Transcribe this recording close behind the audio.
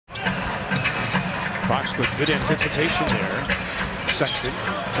Fox with good anticipation there. Sexton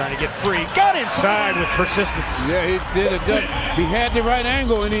trying to get free. Got inside with persistence. Yeah, he did a good. He had the right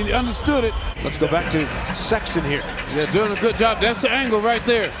angle and he understood it. Let's go back to Sexton here. Yeah, doing a good job. That's the angle right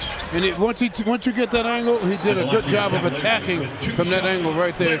there. And once you get that angle, he did a good job of attacking from that angle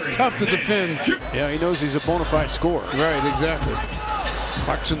right there. It's tough to defend. Yeah, he knows he's a bona fide scorer. Right, exactly.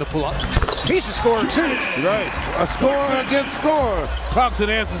 Clarkson the pull up. He's a scorer too. Right, a scorer against scorer. Clarkson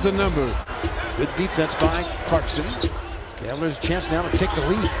answers the number. Good defense by Clarkson. Cavaliers a chance now to take the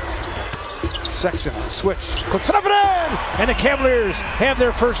lead. Sexton on switch. Clips it up and in! And the Cavaliers have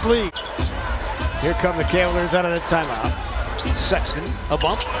their first lead. Here come the Cavaliers out of the timeout. Sexton, a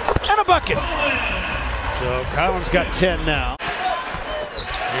bump, and a bucket. So Collin's got 10 now.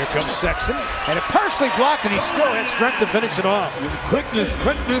 Here comes Sexton, and it partially blocked, and he still had strength to finish it off. Quickness,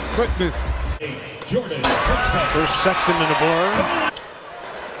 quickness, quickness. First Sexton in the board.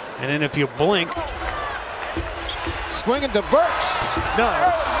 And then if you blink, swinging to Burks. No.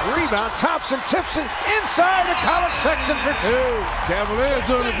 Rebound. Thompson tips it inside to Collin. Sexton for two. Cavaliers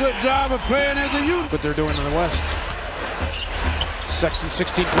doing a good job of playing as a unit. What they're doing in the West. Sexton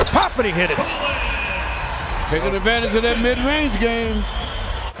 16 for pop, and he hit it. Taking advantage of that mid-range game.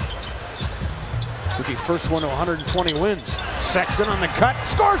 Could be first one to 120 wins. Sexton on the cut.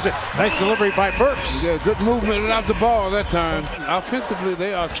 Scores it. Nice delivery by Burks. Yeah, good movement without the ball that time. Offensively,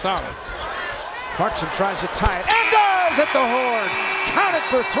 they are solid. Clarkson tries to tie it and does at the horn. Count it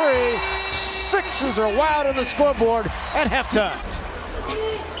for three. Sixes are wild on the scoreboard at halftime.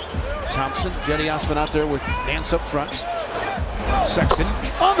 Thompson, Jetty Osman out there with Nance up front. Sexton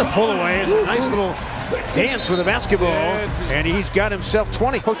on the pull away. It's a nice little dance with a basketball. And he's got himself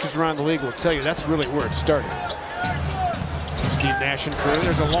 20. Coaches around the league will tell you that's really where it started. Steve Nash and crew.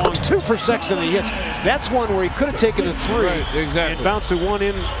 There's a long two for Sexton and he hits. That's one where he could have taken a three. Right, exactly. And bounced it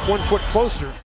one foot closer.